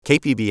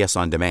KPBS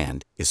On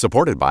Demand is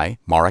supported by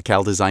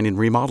Marroccal Design and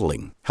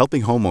Remodeling,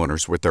 helping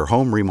homeowners with their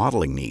home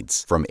remodeling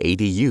needs. From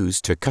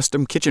ADUs to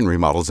custom kitchen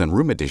remodels and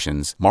room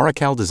additions,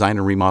 Marroccal Design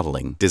and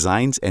Remodeling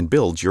designs and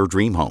builds your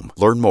dream home.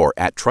 Learn more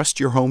at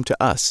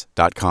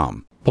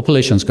trustyourhometous.com.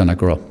 Population is going to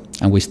grow,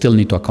 and we still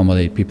need to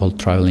accommodate people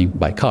traveling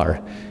by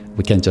car.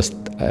 We can't just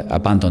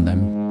abandon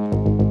them.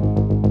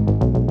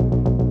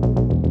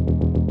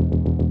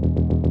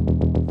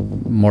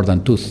 More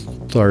than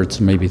two-thirds,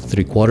 maybe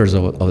three-quarters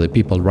of the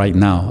people right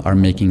now are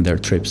making their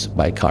trips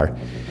by car.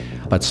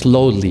 But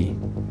slowly,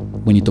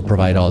 we need to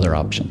provide other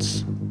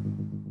options.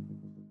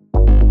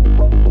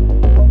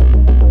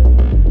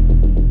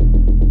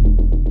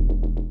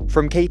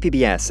 From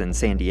KPBS in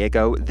San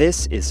Diego,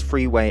 this is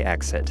Freeway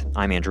Exit.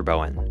 I'm Andrew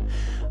Bowen.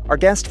 Our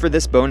guest for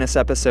this bonus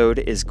episode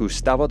is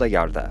Gustavo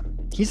Dallarda.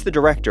 He's the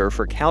director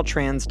for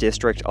Caltrans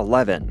District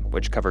 11,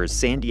 which covers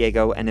San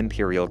Diego and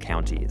Imperial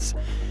counties.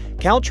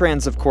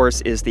 Caltrans, of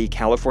course, is the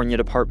California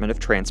Department of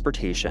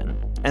Transportation.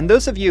 And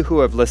those of you who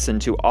have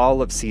listened to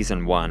all of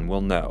Season 1 will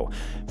know,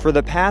 for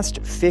the past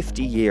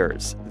 50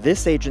 years,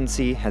 this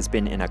agency has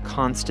been in a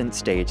constant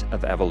state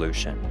of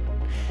evolution.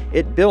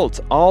 It built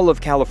all of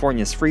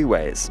California's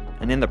freeways,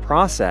 and in the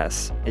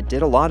process, it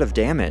did a lot of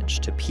damage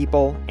to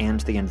people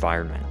and the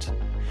environment.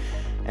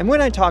 And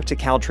when I talk to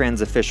Caltrans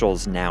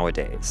officials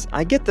nowadays,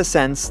 I get the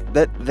sense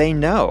that they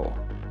know.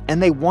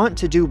 And they want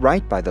to do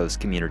right by those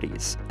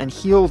communities and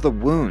heal the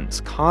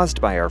wounds caused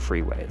by our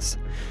freeways.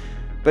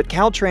 But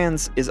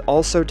Caltrans is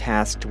also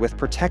tasked with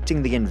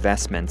protecting the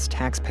investments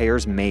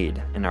taxpayers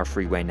made in our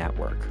freeway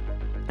network.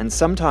 And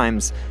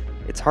sometimes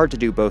it's hard to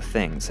do both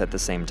things at the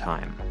same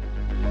time.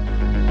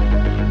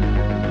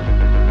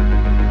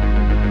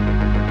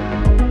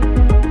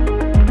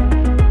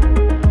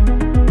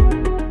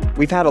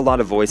 We've had a lot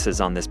of voices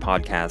on this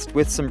podcast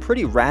with some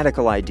pretty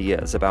radical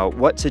ideas about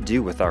what to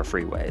do with our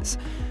freeways.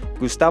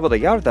 Gustavo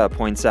Dallarda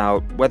points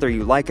out, whether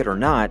you like it or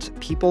not,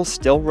 people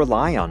still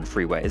rely on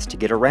freeways to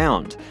get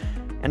around.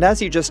 And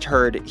as you just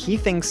heard, he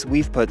thinks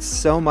we've put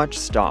so much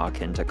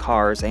stock into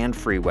cars and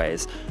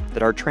freeways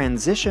that our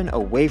transition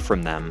away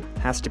from them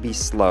has to be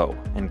slow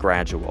and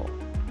gradual.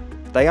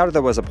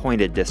 Dallarda was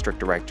appointed district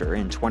director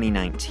in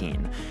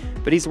 2019,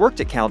 but he's worked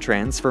at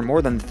Caltrans for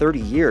more than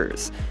 30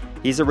 years.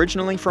 He's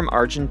originally from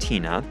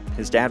Argentina.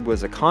 His dad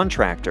was a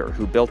contractor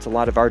who built a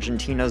lot of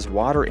Argentina's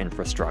water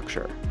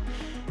infrastructure.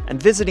 And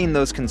visiting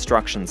those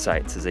construction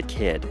sites as a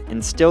kid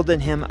instilled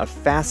in him a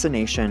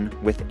fascination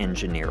with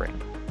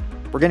engineering.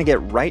 We're going to get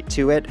right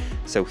to it,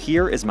 so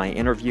here is my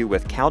interview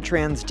with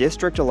Caltrans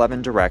District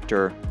 11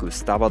 Director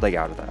Gustavo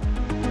Dallarda.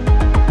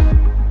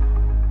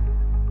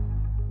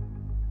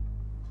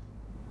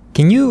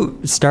 Can you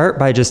start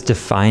by just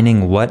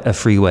defining what a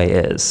freeway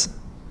is?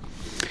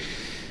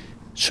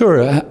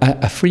 Sure.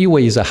 A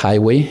freeway is a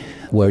highway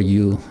where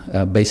you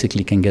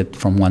basically can get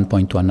from one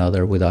point to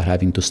another without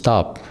having to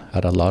stop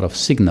at a lot of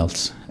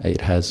signals.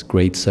 It has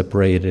great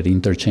separated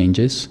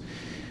interchanges,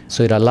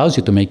 so it allows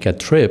you to make a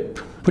trip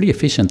pretty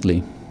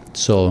efficiently.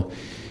 So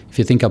if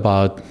you think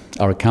about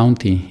our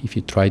county, if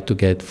you try to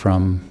get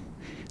from,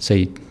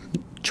 say,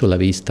 Chula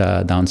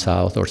Vista down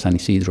south or San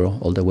Isidro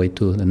all the way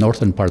to the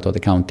northern part of the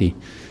county,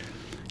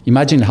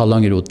 imagine how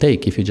long it would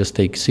take if you just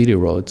take city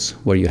roads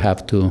where you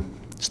have to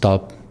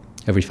stop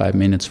every 5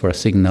 minutes for a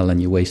signal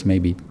and you waste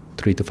maybe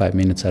 3 to 5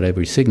 minutes at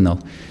every signal.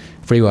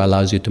 Freeway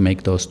allows you to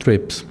make those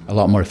trips a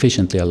lot more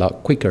efficiently, a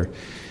lot quicker.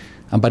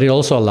 But it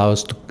also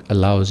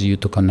allows you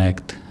to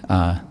connect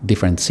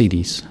different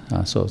cities.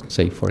 So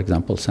say, for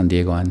example, San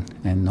Diego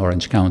and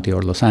Orange County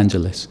or Los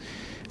Angeles.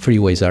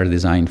 Freeways are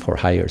designed for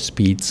higher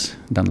speeds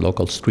than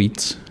local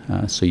streets.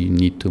 So you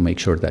need to make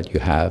sure that you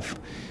have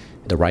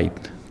the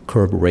right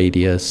curb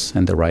radius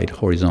and the right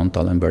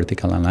horizontal and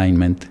vertical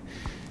alignment.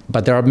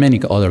 But there are many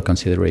other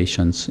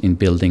considerations in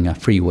building a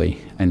freeway,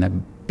 and a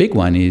big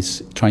one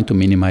is trying to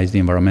minimize the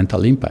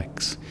environmental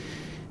impacts.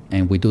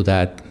 And we do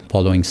that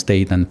following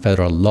state and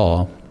federal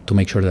law to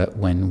make sure that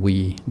when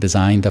we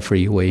design the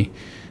freeway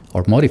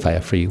or modify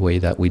a freeway,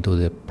 that we do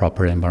the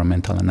proper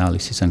environmental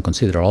analysis and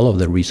consider all of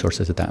the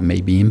resources that may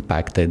be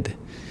impacted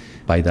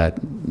by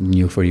that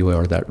new freeway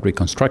or that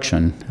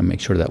reconstruction, and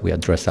make sure that we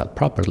address that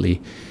properly.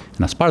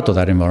 And as part of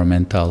that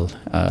environmental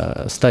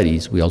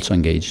studies, we also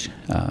engage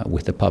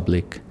with the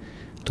public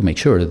to make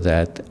sure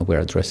that we're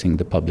addressing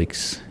the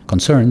public's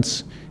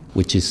concerns,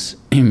 which is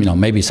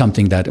maybe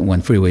something that when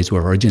freeways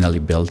were originally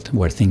built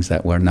were things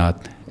that were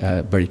not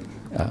very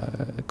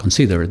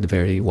considered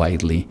very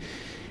widely.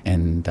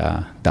 And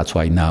that's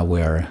why now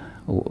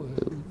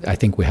I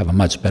think we have a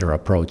much better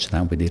approach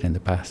than we did in the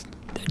past.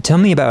 Tell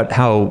me about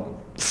how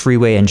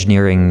freeway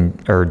engineering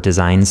or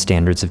design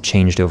standards have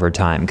changed over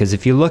time. Because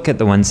if you look at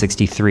the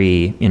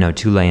 163,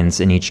 2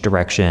 lanes in each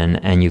direction,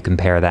 and you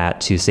compare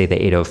that to, say,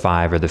 the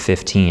 805 or the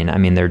 15, I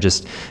mean,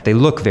 they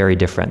look very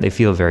different. They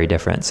feel very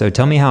different. So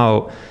tell me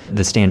how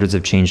the standards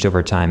have changed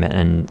over time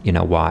and,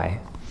 why.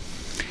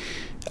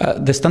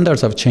 The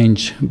standards have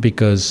changed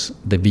because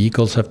the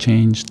vehicles have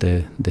changed,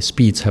 the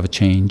speeds have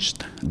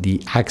changed,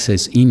 the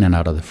access in and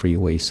out of the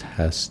freeways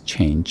has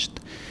changed.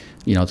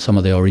 Some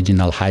of the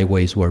original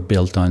highways were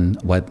built on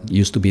what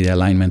used to be the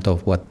alignment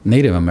of what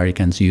Native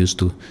Americans used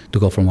to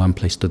go from one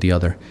place to the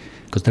other,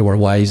 because they were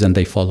wise and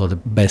they followed the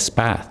best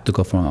path to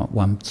go from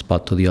one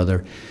spot to the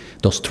other.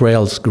 Those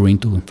trails grew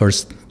into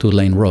first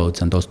 2-lane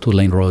roads, and those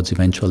 2-lane roads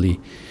eventually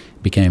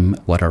became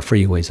what our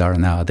freeways are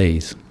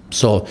nowadays.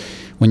 So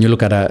when you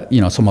look at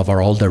some of our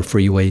older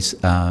freeways,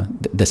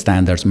 the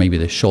standards, maybe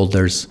the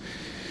shoulders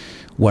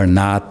were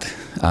not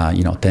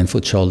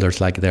 10-foot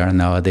shoulders like they are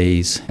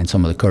nowadays, and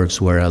some of the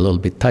curves were a little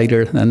bit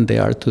tighter than they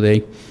are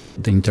today.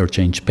 The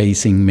interchange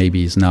pacing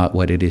maybe is not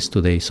what it is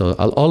today. So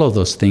all of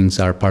those things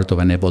are part of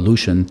an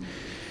evolution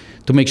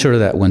to make sure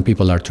that when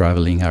people are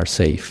traveling are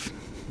safe.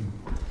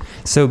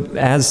 So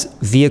as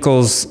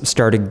vehicles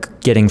started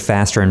getting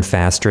faster and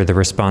faster, the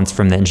response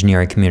from the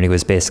engineering community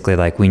was basically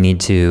like, we need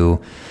to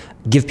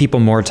give people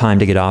more time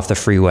to get off the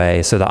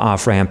freeway so the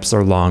off-ramps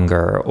are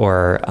longer,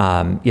 or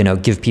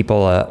give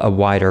people a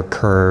wider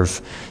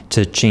curve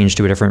to change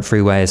to a different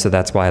freeway. So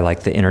that's why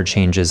like the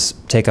interchanges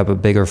take up a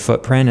bigger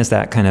footprint. Is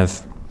that kind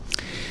of...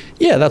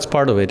 Yeah, that's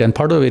part of it. And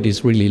part of it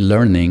is really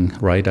learning,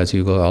 right, as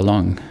you go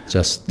along.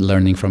 Just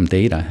learning from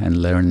data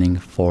and learning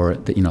for,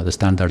 the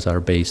standards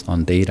are based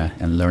on data,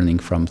 and learning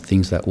from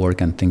things that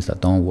work and things that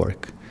don't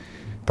work.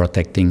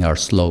 Protecting our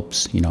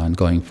slopes, and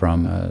going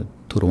from a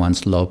 2-to-1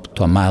 slope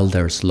to a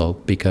milder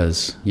slope,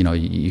 because,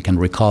 you can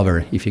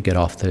recover if you get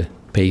off the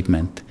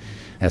pavement,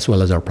 as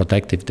well as our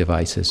protective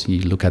devices.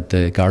 You look at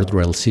the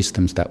guardrail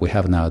systems that we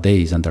have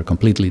nowadays, and they're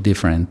completely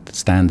different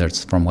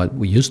standards from what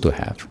we used to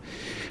have.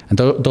 And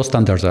those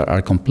standards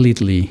are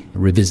completely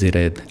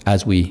revisited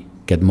as we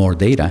get more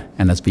data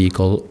and as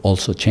vehicle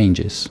also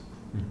changes.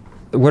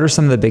 What are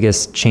some of the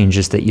biggest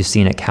changes that you've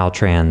seen at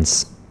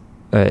Caltrans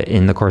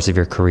in the course of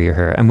your career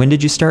here? And when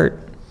did you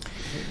start?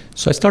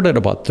 So I started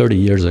about 30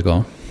 years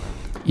ago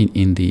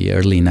in the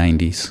early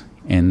 90s.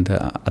 And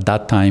at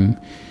that time,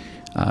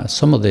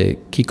 some of the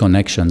key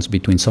connections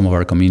between some of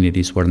our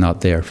communities were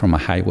not there from a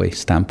highway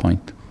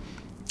standpoint.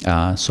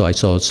 So I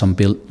saw some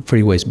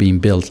freeways being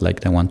built,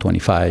 like the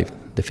 125,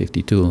 the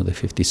 52, the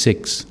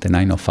 56, the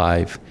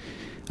 905,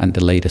 and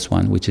the latest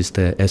one, which is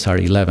the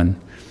SR11.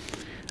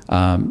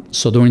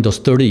 So during those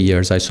 30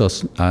 years, I saw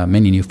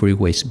many new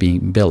freeways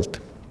being built.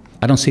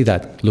 I don't see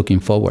that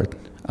looking forward.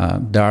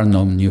 There are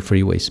no new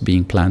freeways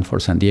being planned for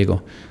San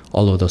Diego.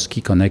 All of those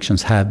key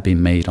connections have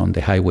been made on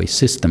the highway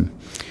system.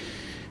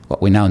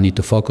 What we now need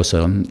to focus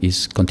on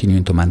is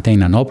continuing to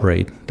maintain and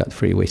operate that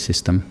freeway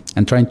system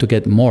and trying to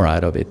get more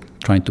out of it,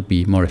 trying to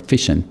be more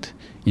efficient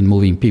in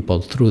moving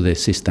people through the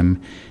system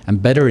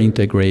and better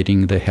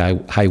integrating the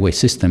highway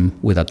system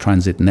with a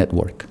transit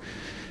network.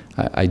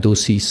 I do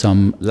see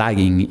some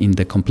lagging in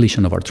the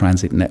completion of our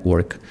transit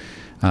network.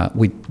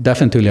 We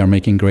definitely are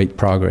making great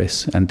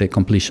progress, and the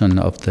completion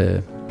of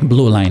the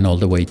Blue Line all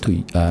the way to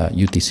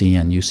UTC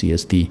and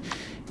UCSD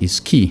is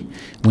key.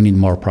 We need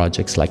more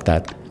projects like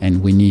that,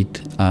 and we need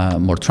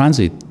more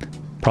transit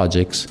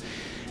projects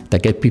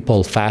that get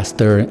people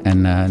faster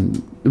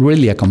and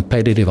really a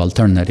competitive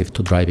alternative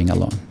to driving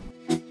alone.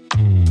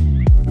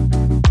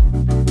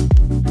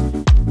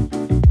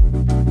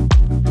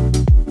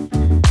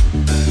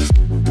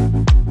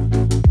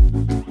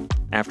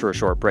 After a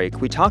short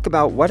break, we talk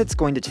about what it's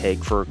going to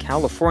take for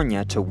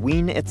California to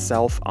wean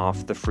itself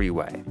off the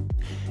freeway,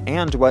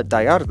 and what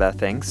Dallarda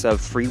thinks of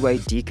freeway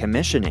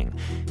decommissioning.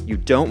 You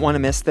don't want to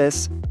miss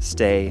this.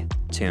 Stay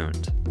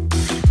tuned.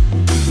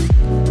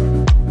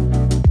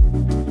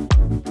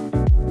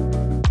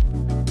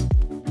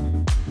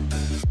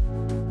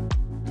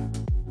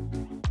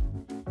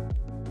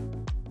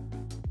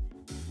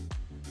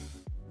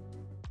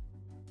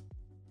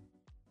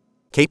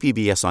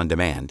 KPBS On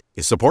Demand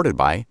is supported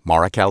by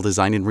Maracal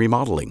Design and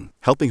Remodeling,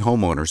 helping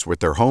homeowners with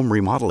their home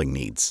remodeling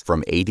needs.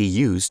 From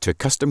ADUs to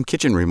custom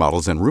kitchen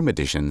remodels and room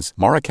additions,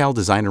 Maracal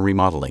Design and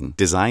Remodeling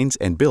designs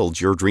and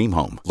builds your dream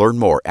home. Learn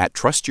more at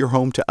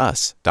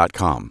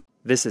trustyourhometous.com.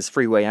 This is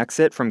Freeway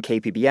Exit from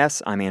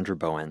KPBS. I'm Andrew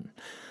Bowen.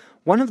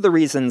 One of the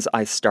reasons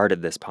I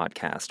started this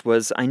podcast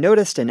was I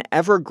noticed an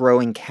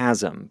ever-growing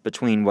chasm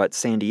between what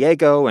San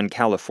Diego and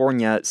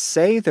California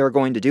say they're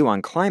going to do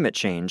on climate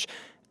change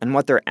and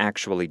what they're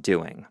actually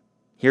doing.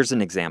 Here's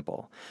an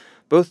example.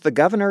 Both the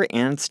governor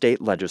and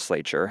state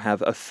legislature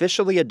have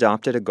officially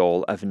adopted a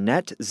goal of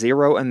net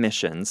zero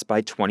emissions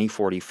by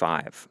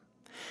 2045.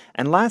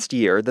 And last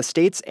year, the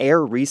state's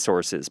Air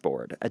Resources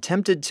Board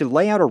attempted to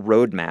lay out a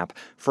roadmap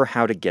for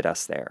how to get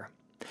us there.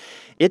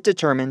 It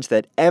determined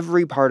that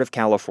every part of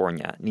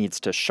California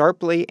needs to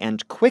sharply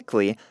and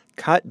quickly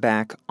cut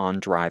back on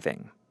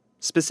driving.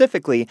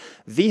 Specifically,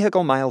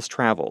 vehicle miles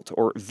traveled,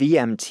 or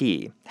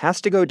VMT,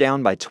 has to go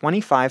down by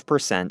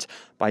 25%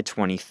 by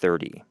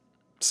 2030.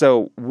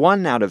 So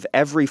 1 out of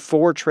every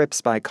 4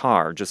 trips by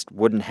car just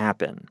wouldn't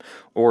happen,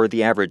 or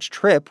the average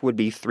trip would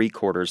be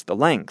 3/4 the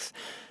length.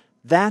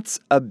 That's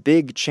a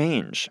big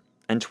change,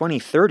 and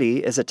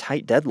 2030 is a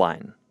tight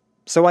deadline.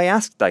 So I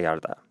asked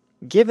Dallarda,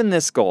 given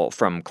this goal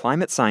from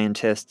climate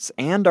scientists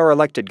and our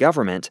elected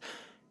government,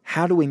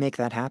 how do we make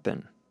that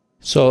happen?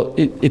 So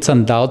it's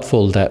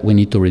undoubtful that we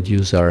need to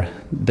reduce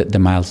the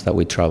miles that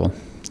we travel.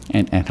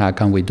 And how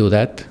can we do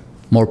that?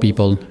 More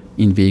people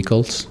in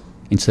vehicles.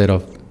 Instead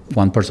of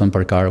one person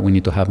per car, we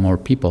need to have more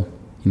people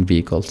in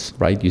vehicles,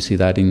 right? You see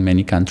that in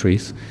many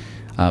countries.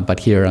 But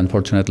here,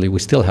 unfortunately, we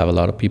still have a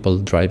lot of people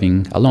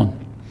driving alone.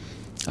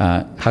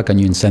 How can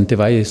you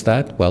incentivize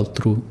that? Well,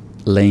 through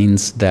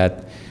lanes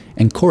that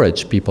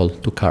encourage people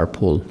to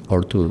carpool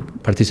or to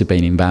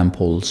participate in van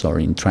pools or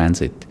in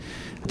transit.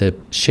 The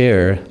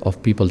share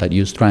of people that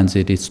use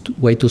transit is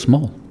way too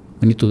small.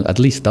 We need to at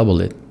least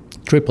double it,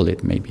 triple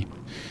it maybe.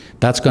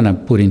 That's going to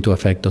put into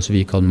effect those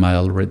vehicle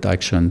mile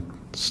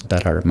reductions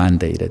that are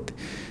mandated.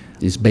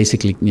 It's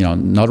basically,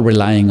 not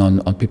relying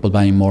on people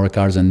buying more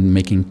cars and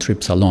making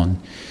trips alone.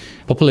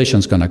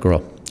 Population's going to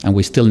grow, and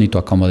we still need to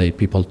accommodate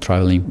people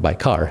traveling by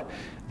car.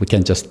 We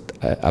can't just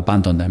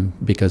abandon them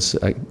because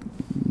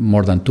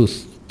more than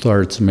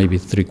 2/3, maybe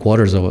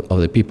 3/4 of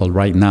the people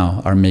right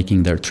now are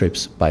making their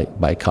trips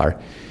by car.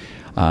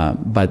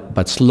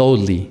 But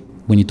slowly,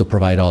 we need to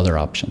provide other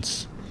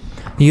options.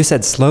 You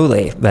said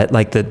slowly, but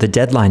the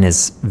deadline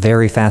is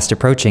very fast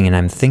approaching, and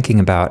I'm thinking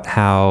about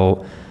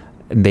how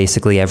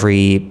basically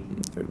every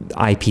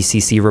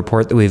IPCC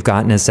report that we've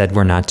gotten has said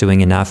we're not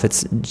doing enough.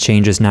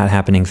 Change is not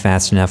happening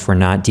fast enough. We're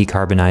not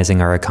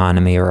decarbonizing our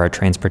economy or our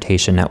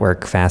transportation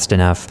network fast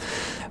enough.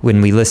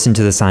 When we listen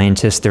to the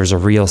scientists, there's a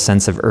real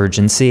sense of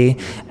urgency.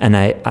 And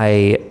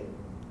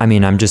I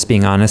mean, I'm just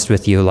being honest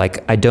with you,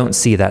 I don't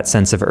see that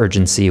sense of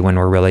urgency when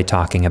we're really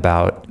talking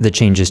about the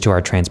changes to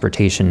our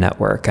transportation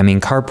network. I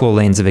mean, carpool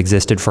lanes have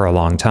existed for a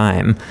long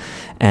time,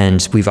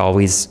 and we've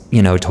always,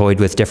 toyed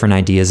with different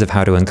ideas of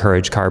how to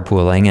encourage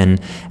carpooling,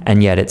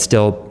 and yet it's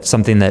still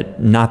something that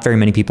not very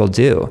many people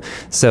do.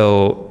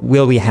 So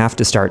will we have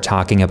to start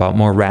talking about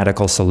more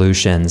radical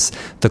solutions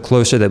the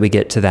closer that we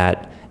get to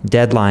that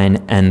deadline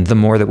and the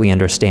more that we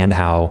understand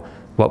how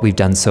what we've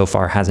done so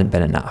far hasn't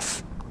been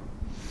enough?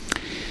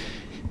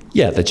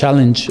 Yeah, the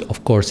challenge,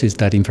 of course, is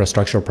that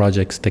infrastructure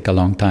projects take a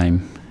long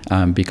time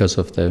because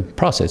of the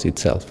process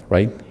itself,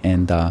 right?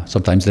 And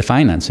sometimes the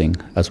financing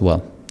as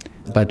well.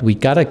 But we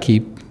gotta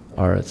keep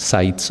our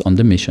sights on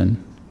the mission,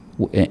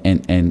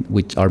 and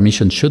which our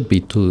mission should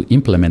be to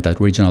implement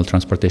that regional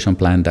transportation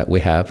plan that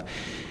we have.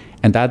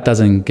 And that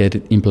doesn't get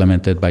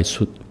implemented by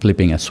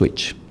flipping a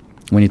switch.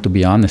 We need to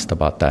be honest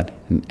about that.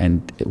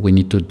 And we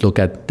need to look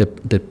at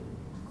the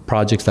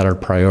projects that are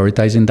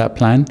prioritized in that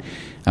plan,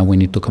 and we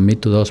need to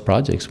commit to those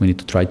projects. We need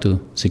to try to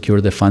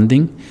secure the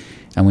funding,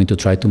 and we need to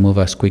try to move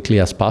as quickly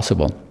as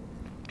possible.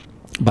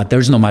 But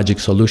there's no magic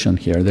solution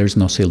here. There's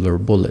no silver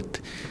bullet.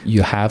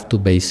 You have to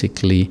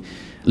basically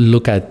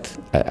look at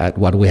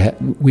what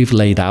we've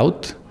laid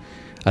out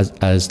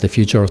as the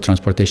future of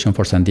transportation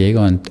for San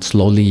Diego and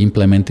slowly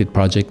implement it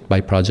project by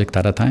project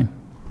at a time.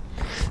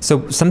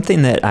 So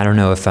something that I don't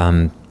know if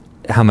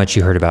how much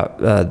you heard about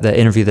the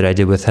interview that I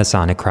did with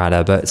Hassan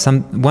Ikrada, but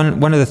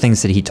one of the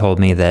things that he told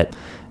me that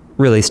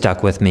really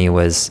stuck with me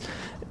was,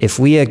 if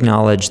we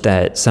acknowledge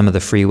that some of the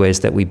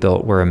freeways that we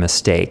built were a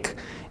mistake,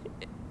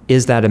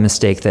 is that a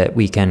mistake that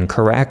we can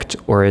correct,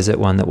 or is it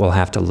one that we'll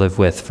have to live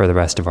with for the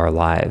rest of our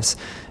lives?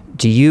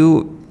 Do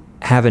you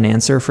have an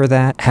answer for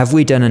that? Have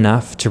we done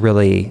enough to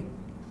really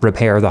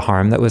repair the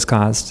harm that was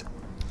caused?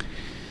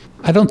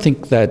 I don't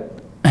think that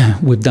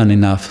we've done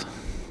enough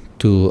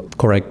to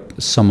correct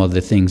some of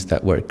the things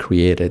that were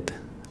created.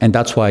 And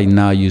that's why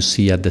now you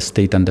see at the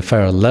state and the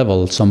federal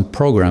level some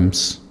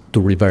programs to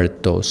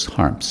revert those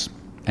harms.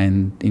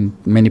 And in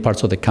many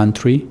parts of the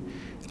country,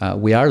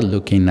 we are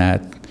looking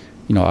at,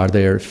 are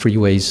there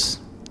freeways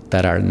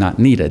that are not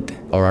needed?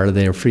 Or are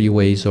there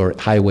freeways or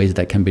highways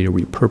that can be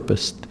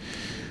repurposed?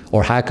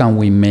 Or how can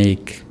we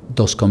make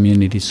those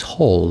communities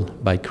whole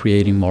by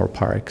creating more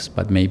parks,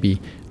 but maybe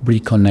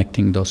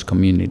reconnecting those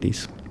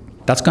communities?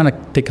 That's going to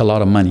take a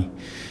lot of money.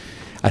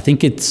 I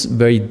think it's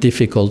very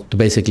difficult to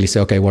basically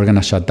say, okay, we're going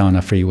to shut down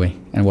a freeway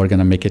and we're going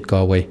to make it go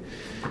away.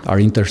 Our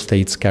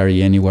interstates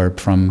carry anywhere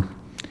from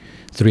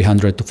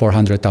 300 to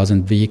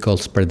 400,000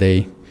 vehicles per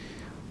day,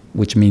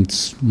 which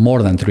means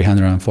more than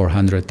 300 and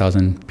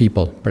 400,000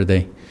 people per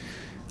day.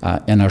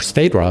 And our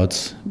state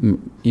routes,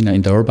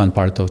 in the urban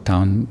part of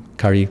town,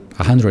 carry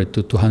 100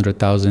 to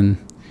 200,000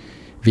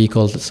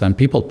 vehicles and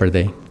people per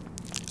day.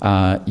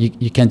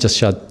 You can't just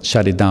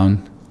shut it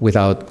down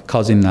without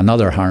causing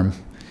another harm.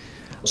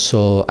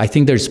 So I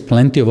think there's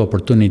plenty of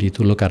opportunity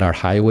to look at our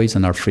highways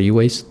and our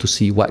freeways to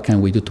see what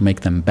can we do to make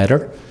them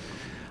better.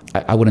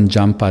 I wouldn't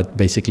jump at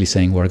basically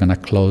saying we're going to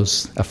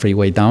close a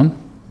freeway down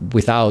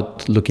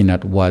without looking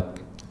at what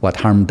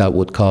harm that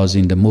would cause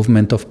in the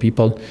movement of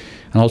people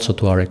and also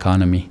to our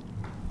economy.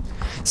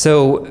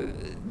 So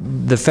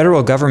the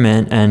federal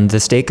government and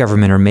the state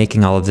government are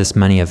making all of this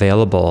money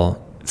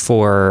available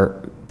for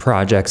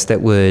projects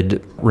that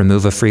would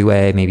remove a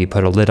freeway, maybe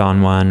put a lid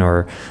on one,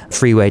 or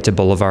freeway to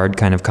boulevard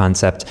kind of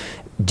concept.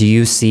 Do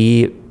you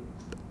see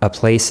a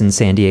place in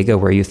San Diego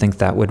where you think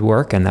that would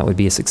work and that would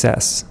be a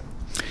success?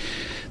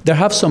 There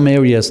have some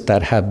areas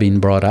that have been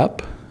brought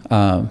up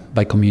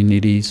by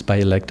communities, by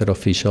elected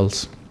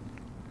officials.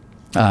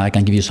 I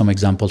can give you some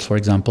examples. For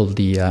example,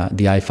 the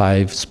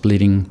I-5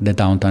 splitting the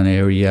downtown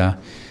area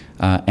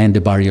and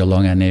the Barrio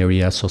Longan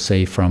area. So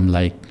say from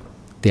like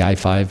the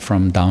I-5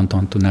 from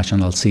downtown to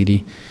National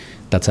City,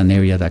 that's an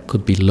area that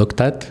could be looked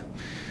at.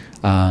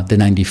 The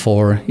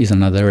 94 is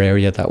another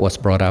area that was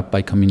brought up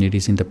by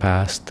communities in the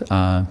past,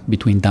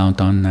 between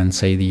downtown and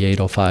say the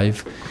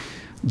 805.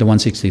 The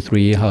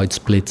 163, how it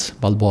splits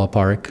Balboa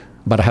Park.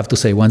 But I have to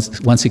say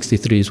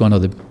 163 is one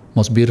of the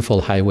most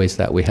beautiful highways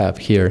that we have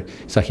here.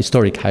 It's a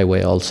historic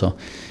highway also.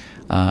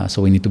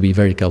 So we need to be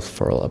very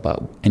careful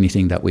about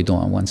anything that we do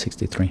on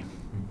 163.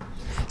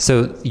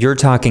 So you're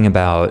talking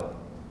about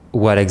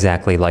what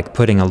exactly, like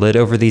putting a lid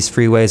over these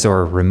freeways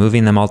or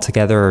removing them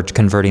altogether or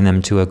converting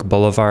them to a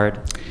boulevard?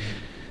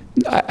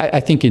 I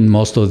think in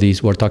most of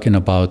these, we're talking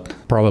about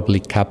probably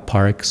cap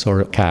parks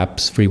or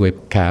caps, freeway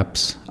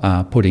caps,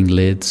 putting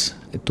lids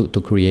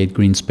to create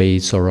green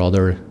space or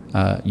other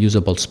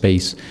usable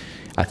space.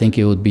 I think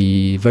it would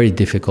be very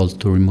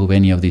difficult to remove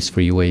any of these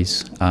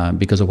freeways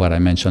because of what I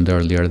mentioned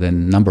earlier, the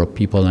number of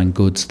people and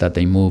goods that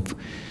they move.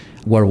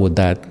 Where would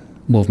that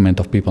movement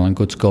of people and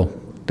goods go?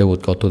 They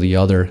would go to the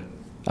other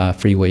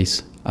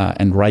freeways.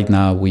 And right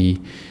now,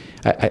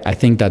 I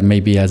think that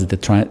maybe as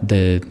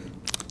the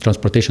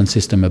transportation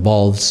system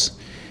evolves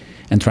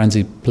and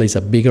transit plays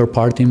a bigger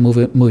part in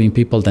moving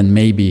people, then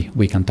maybe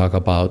we can talk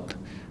about,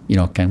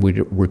 can we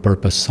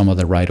repurpose some of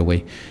the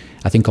right-of-way.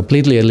 I think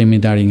completely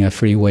eliminating a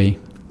freeway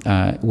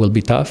will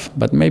be tough,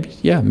 but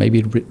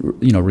maybe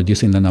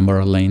reducing the number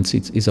of lanes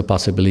is a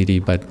possibility,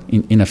 but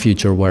in a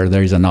future where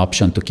there is an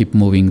option to keep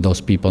moving those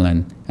people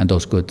and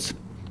those goods.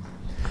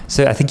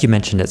 So I think you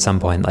mentioned at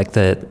some point, like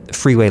the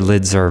freeway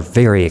lids are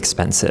very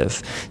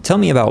expensive. Tell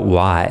me about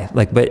why.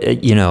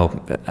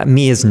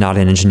 Me as not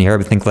an engineer, I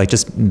would think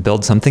just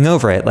build something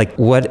over it. Like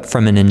what,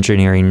 from an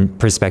engineering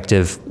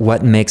perspective,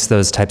 what makes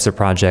those types of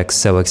projects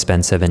so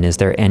expensive? And is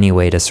there any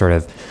way to sort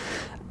of,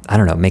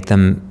 make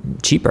them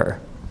cheaper?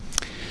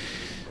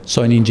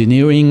 So in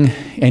engineering,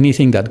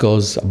 anything that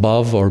goes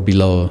above or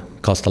below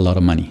costs a lot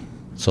of money.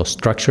 So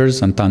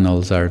structures and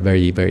tunnels are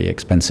very, very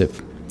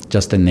expensive.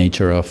 Just the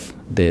nature of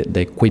the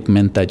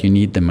equipment that you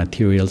need, the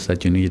materials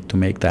that you need to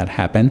make that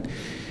happen,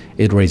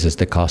 it raises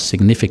the cost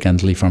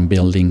significantly from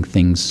building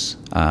things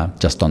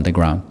just on the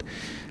ground.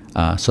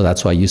 So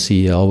that's why you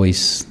see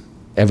always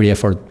every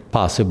effort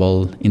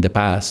possible in the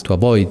past to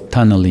avoid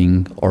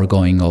tunneling or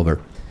going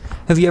over.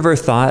 Have you ever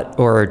thought,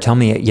 or tell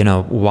me,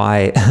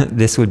 why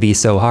this would be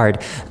so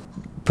hard,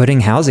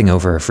 putting housing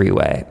over a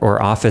freeway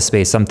or office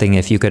space, something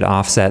if you could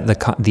offset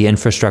the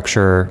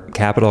infrastructure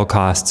capital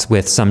costs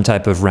with some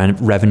type of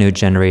revenue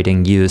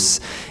generating use?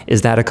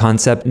 Is that a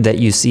concept that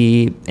you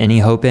see any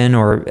hope in,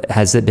 or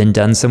has it been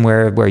done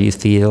somewhere where you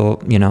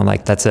feel,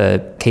 like that's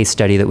a case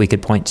study that we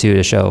could point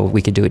to show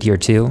we could do it here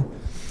too?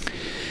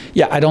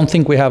 Yeah, I don't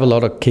think we have a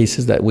lot of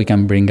cases that we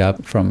can bring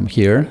up from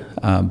here,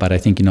 but I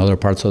think in other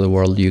parts of the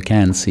world you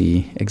can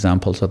see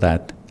examples of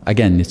that.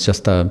 Again, it's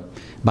just a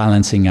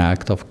balancing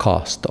act of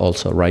cost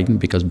also, right?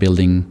 Because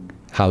building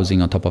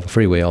housing on top of a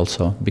freeway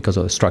also, because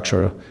of the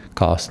structural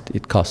cost,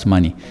 it costs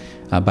money.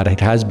 But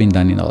it has been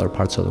done in other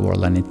parts of the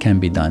world and it can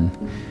be done.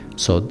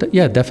 So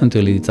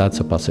definitely that's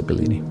a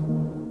possibility.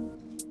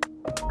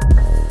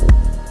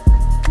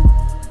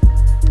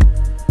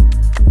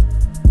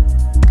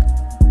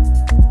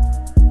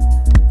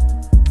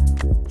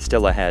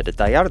 Still ahead,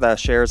 Dallarda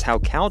shares how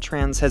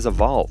Caltrans has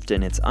evolved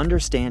in its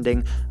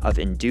understanding of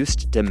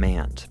induced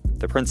demand,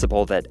 the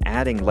principle that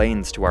adding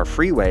lanes to our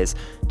freeways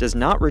does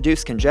not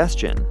reduce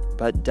congestion,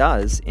 but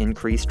does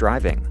increase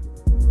driving.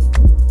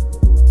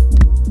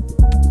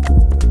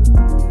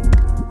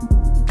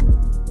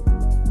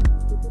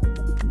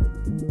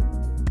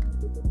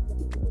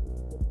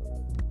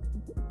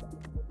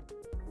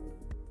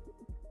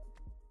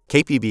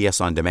 KPBS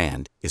On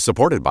Demand is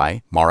supported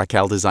by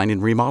Maracal Design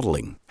and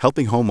Remodeling,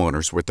 helping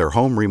homeowners with their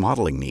home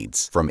remodeling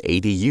needs. From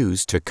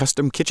ADUs to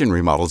custom kitchen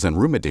remodels and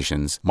room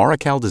additions,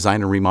 Maracal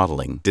Design and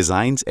Remodeling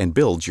designs and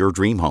builds your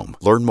dream home.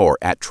 Learn more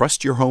at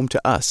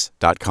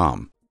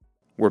trustyourhometous.com.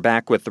 We're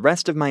back with the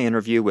rest of my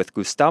interview with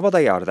Gustavo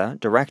Dallarda,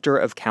 director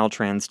of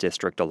Caltrans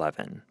District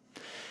 11.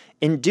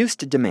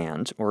 Induced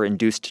demand, or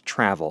induced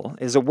travel,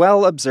 is a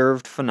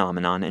well-observed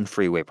phenomenon in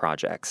freeway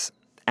projects.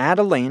 Add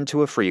a lane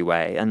to a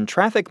freeway, and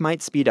traffic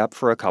might speed up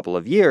for a couple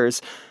of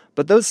years,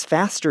 but those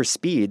faster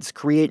speeds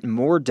create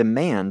more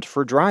demand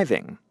for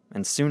driving,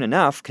 and soon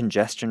enough,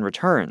 congestion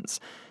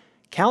returns.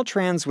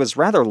 Caltrans was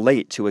rather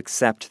late to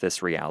accept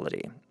this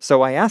reality,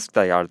 so I asked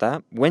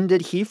Dallarda when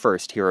did he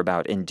first hear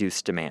about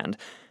induced demand,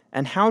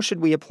 and how should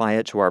we apply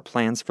it to our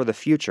plans for the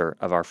future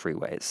of our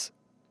freeways?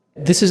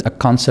 This is a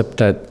concept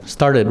that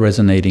started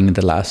resonating in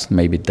the last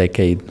maybe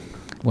decade.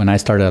 When I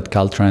started at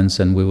Caltrans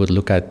and we would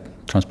look at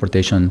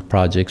transportation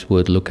projects,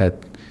 would look at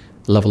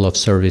level of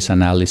service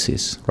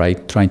analysis,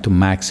 right? Trying to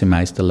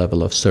maximize the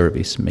level of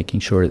service, making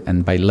sure,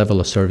 and by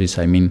level of service,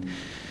 I mean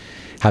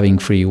having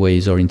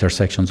freeways or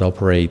intersections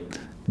operate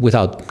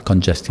without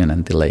congestion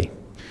and delay.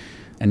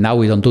 And now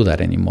we don't do that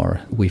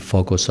anymore. We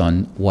focus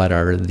on what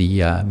are the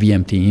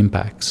VMT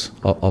impacts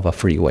of a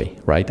freeway,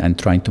 right? And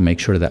trying to make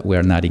sure that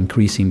we're not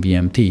increasing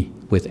VMT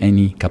with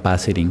any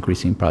capacity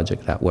increasing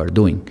project that we're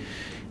doing.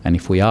 And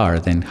if we are,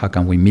 then how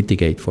can we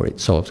mitigate for it?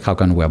 So how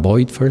can we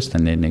avoid first?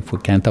 And then if we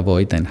can't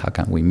avoid, then how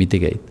can we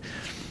mitigate?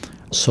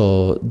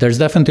 So there's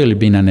definitely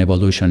been an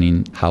evolution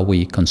in how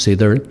we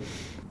consider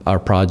our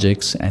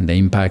projects and the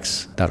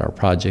impacts that our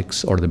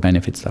projects or the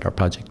benefits that our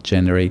projects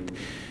generate.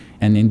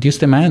 And induced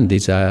demand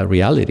is a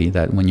reality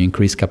that when you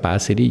increase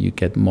capacity, you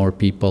get more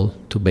people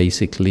to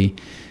basically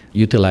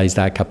utilize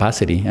that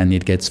capacity and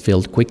it gets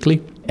filled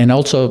quickly. And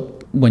also,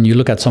 when you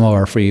look at some of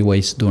our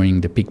freeways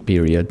during the peak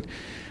period,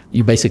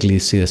 you basically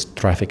see this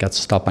traffic at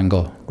stop and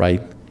go,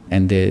 right?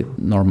 And the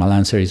normal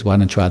answer is, why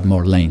don't you add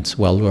more lanes?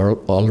 Well, we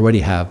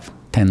already have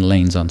 10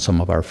 lanes on some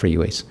of our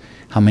freeways.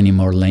 How many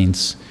more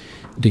lanes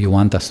do you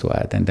want us to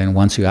add? And then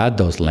once you add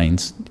those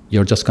lanes,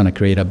 you're just going to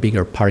create a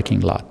bigger parking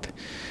lot,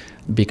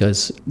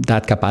 because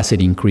that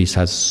capacity increase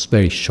has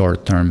very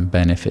short-term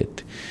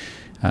benefit.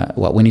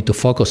 What we need to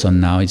focus on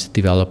now is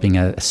developing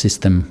a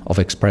system of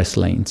express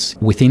lanes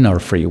within our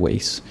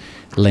freeways,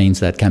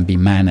 lanes that can be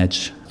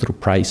managed through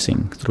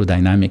pricing, through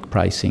dynamic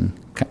pricing,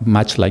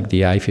 much like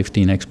the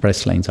I-15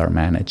 express lanes are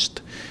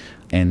managed.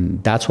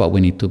 And that's what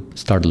we need to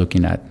start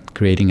looking at,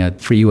 creating a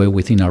freeway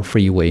within our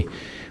freeway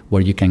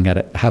where you can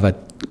have a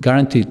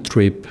guaranteed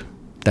trip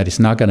that is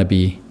not going to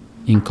be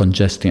in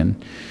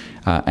congestion.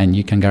 And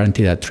you can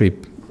guarantee that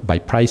trip by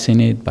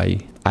pricing it, by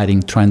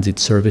adding transit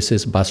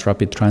services, bus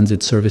rapid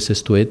transit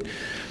services to it,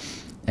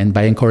 and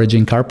by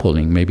encouraging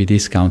carpooling, maybe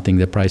discounting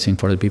the pricing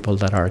for the people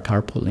that are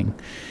carpooling.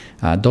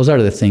 Those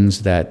are the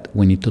things that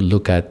we need to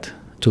look at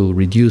to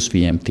reduce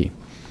VMT.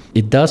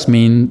 It does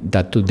mean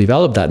that to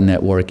develop that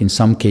network, in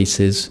some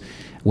cases,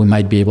 we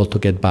might be able to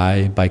get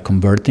by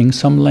converting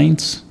some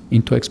lanes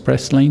into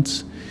express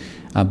lanes.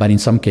 But in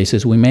some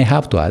cases, we may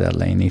have to add a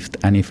lane.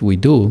 If we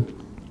do,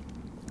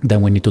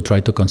 then we need to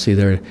try to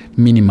consider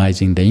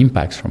minimizing the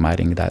impacts from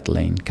adding that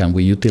lane. Can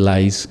we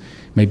utilize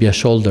maybe a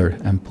shoulder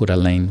and put a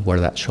lane where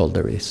that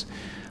shoulder is?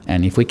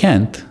 And if we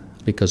can't,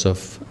 because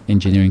of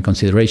engineering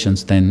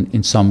considerations, then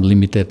in some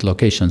limited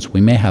locations, we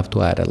may have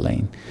to add a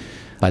lane.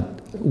 But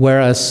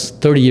whereas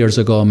 30 years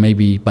ago,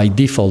 maybe by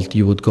default,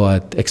 you would go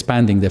at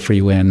expanding the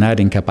freeway and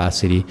adding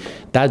capacity,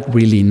 that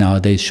really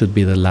nowadays should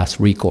be the last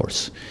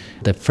recourse.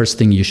 The first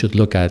thing you should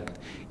look at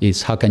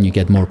is how can you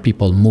get more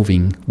people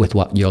moving with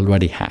what you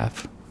already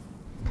have.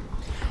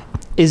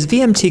 Is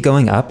VMT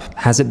going up?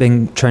 Has it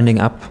been trending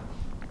up?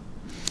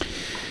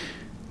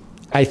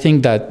 I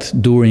think that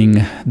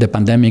during the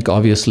pandemic,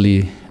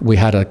 obviously, we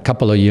had a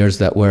couple of years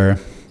that were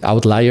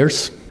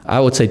outliers. I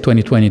would say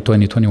 2020,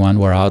 2021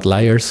 were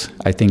outliers.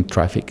 I think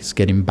traffic is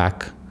getting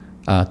back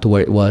to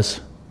where it was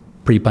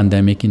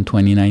pre-pandemic in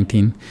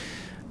 2019.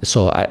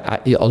 So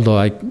although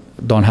I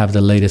don't have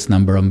the latest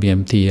number on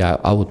VMT,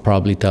 I would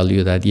probably tell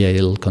you that, yeah,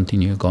 it'll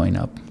continue going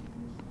up.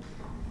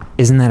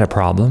 Isn't that a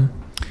problem?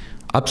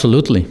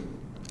 Absolutely.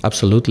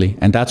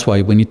 And that's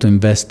why we need to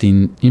invest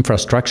in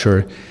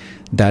infrastructure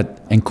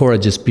that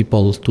encourages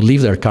people to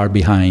leave their car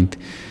behind.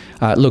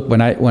 Look,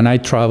 when I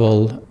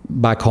travel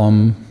back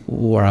home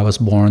where I was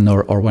born,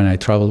 or when I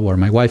travel where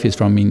my wife is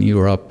from in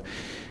Europe,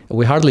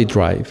 we hardly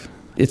drive.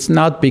 It's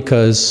not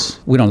because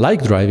we don't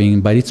like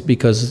driving, but it's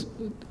because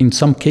in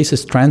some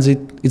cases transit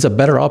is a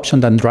better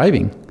option than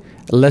driving.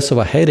 Less of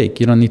a headache.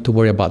 You don't need to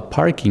worry about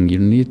parking.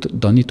 You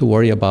don't need to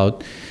worry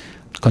about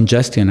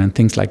congestion and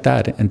things like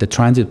that. And the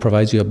transit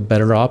provides you a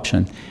better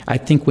option. I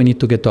think we need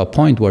to get to a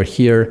point where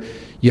here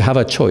you have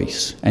a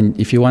choice. And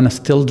if you want to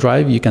still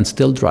drive, you can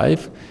still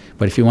drive.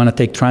 But if you want to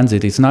take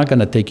transit, it's not going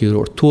to take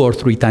you 2 or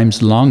 3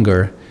 times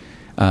longer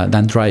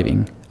than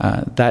driving.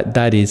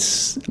 That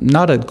is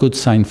not a good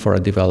sign for a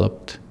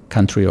developed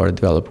country or a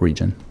developed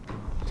region.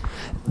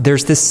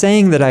 There's this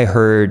saying that I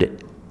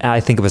heard,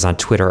 I think it was on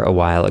Twitter a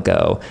while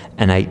ago,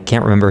 and I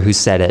can't remember who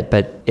said it,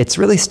 but it's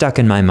really stuck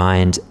in my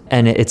mind.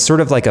 And it's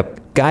sort of like a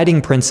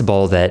guiding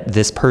principle that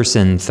this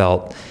person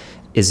felt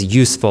is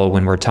useful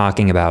when we're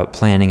talking about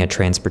planning a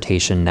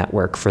transportation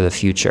network for the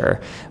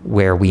future,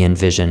 where we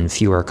envision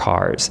fewer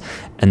cars.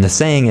 And the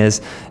saying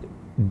is,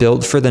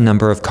 build for the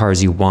number of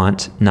cars you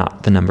want,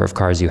 not the number of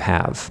cars you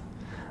have.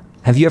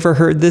 Have you ever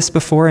heard this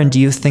before? And do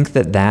you think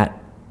that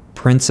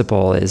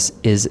principle is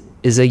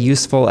a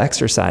useful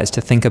exercise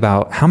to think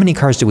about how many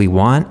cars do we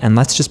want, and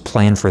let's just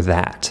plan for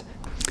that?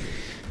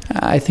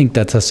 I think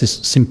that's a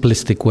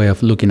simplistic way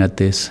of looking at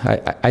this.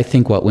 I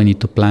think what we need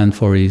to plan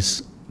for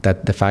is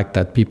that the fact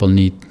that people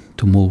need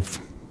to move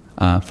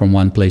from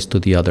one place to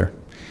the other.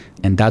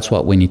 And that's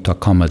what we need to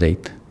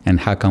accommodate. And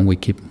how can we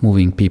keep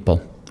moving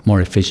people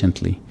more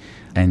efficiently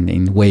and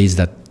in ways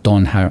that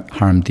don't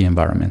harm the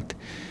environment?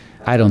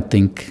 I don't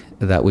think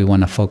that we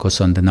want to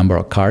focus on the number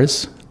of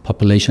cars.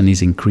 Population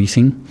is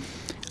increasing,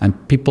 and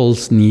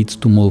people's needs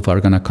to move are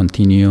going to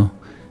continue.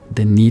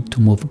 The need to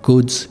move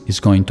goods is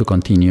going to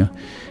continue,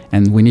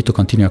 and we need to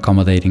continue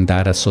accommodating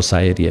that as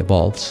society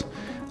evolves.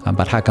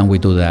 But how can we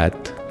do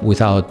that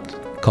without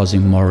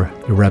causing more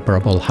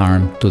irreparable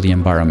harm to the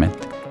environment?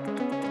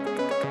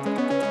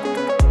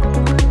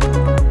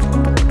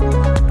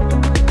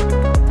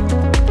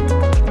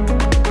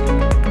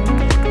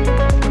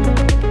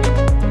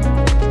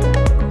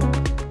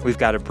 We've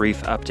got a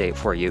brief update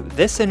for you.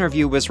 This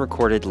interview was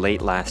recorded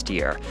late last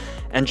year,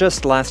 and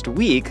just last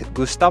week,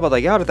 Gustavo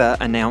Dallarda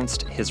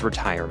announced his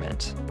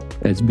retirement.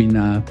 It's been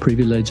a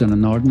privilege and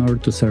an honor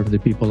to serve the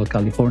people of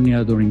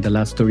California during the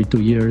last 32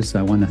 years.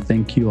 I want to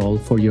thank you all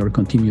for your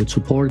continued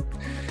support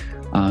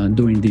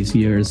during these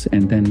years,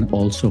 and then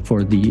also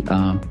for the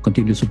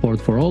continued support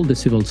for all the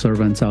civil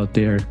servants out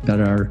there that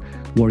are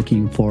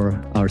working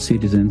for our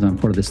citizens and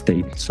for the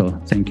state. So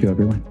thank you,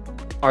 everyone.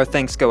 Our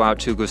thanks go out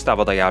to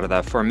Gustavo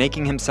Dallarda for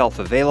making himself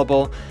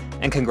available,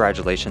 and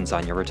congratulations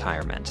on your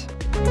retirement.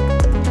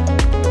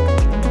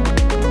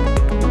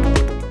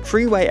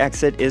 Freeway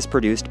Exit is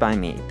produced by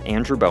me,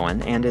 Andrew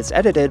Bowen, and is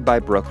edited by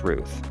Brooke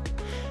Ruth.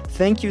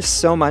 Thank you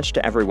so much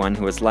to everyone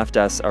who has left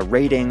us a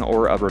rating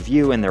or a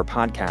review in their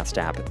podcast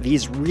app.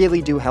 These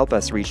really do help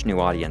us reach new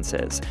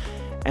audiences.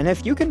 And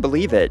if you can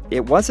believe it,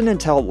 it wasn't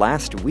until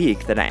last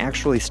week that I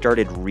actually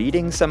started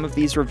reading some of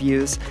these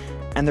reviews,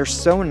 and they're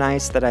so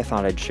nice that I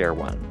thought I'd share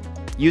one.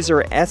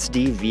 User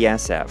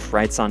SDVSF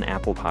writes on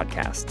Apple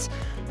Podcasts,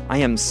 "I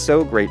am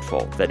so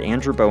grateful that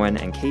Andrew Bowen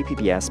and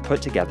KPBS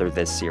put together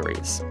this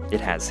series. It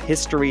has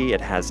history,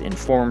 it has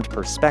informed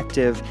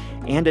perspective,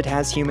 and it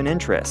has human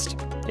interest.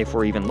 If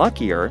we're even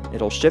luckier,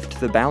 it'll shift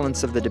the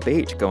balance of the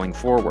debate going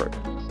forward."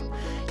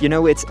 You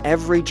know, it's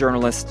every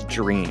journalist's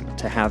dream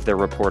to have their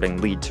reporting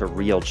lead to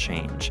real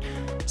change.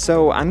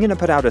 So I'm going to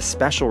put out a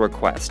special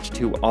request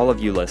to all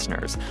of you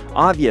listeners.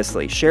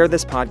 Obviously, share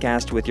this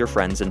podcast with your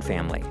friends and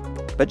family,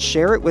 but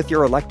share it with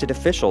your elected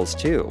officials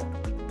too.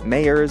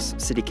 Mayors,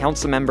 city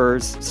council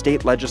members,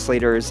 state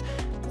legislators,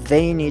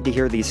 they need to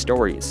hear these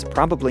stories,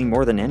 probably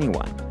more than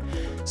anyone.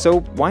 So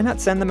why not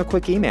send them a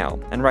quick email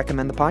and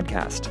recommend the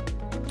podcast?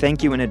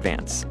 Thank you in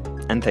advance,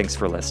 and thanks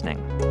for listening.